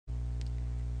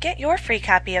Get your free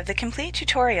copy of the complete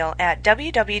tutorial at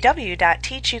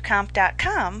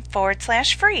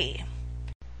www.teachucomp.com/free.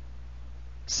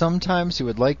 Sometimes you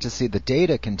would like to see the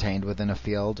data contained within a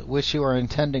field which you are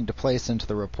intending to place into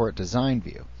the Report Design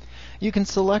view. You can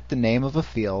select the name of a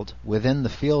field within the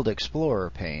Field Explorer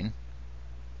pane,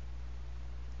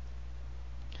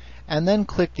 and then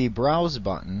click the Browse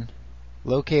button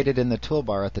located in the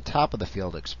toolbar at the top of the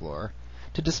Field Explorer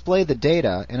to display the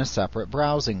data in a separate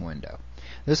browsing window.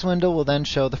 This window will then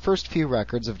show the first few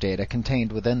records of data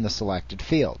contained within the selected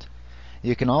field.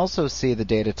 You can also see the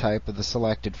data type of the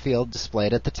selected field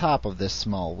displayed at the top of this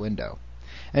small window.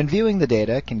 And viewing the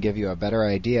data can give you a better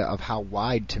idea of how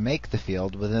wide to make the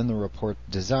field within the Report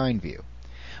Design view.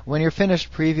 When you're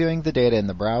finished previewing the data in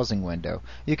the browsing window,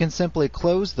 you can simply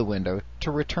close the window to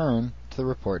return to the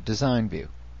Report Design view.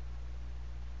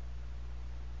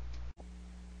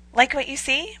 Like what you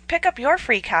see? Pick up your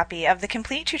free copy of the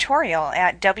complete tutorial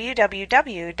at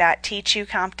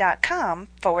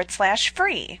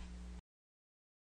www.teachucomp.com/free.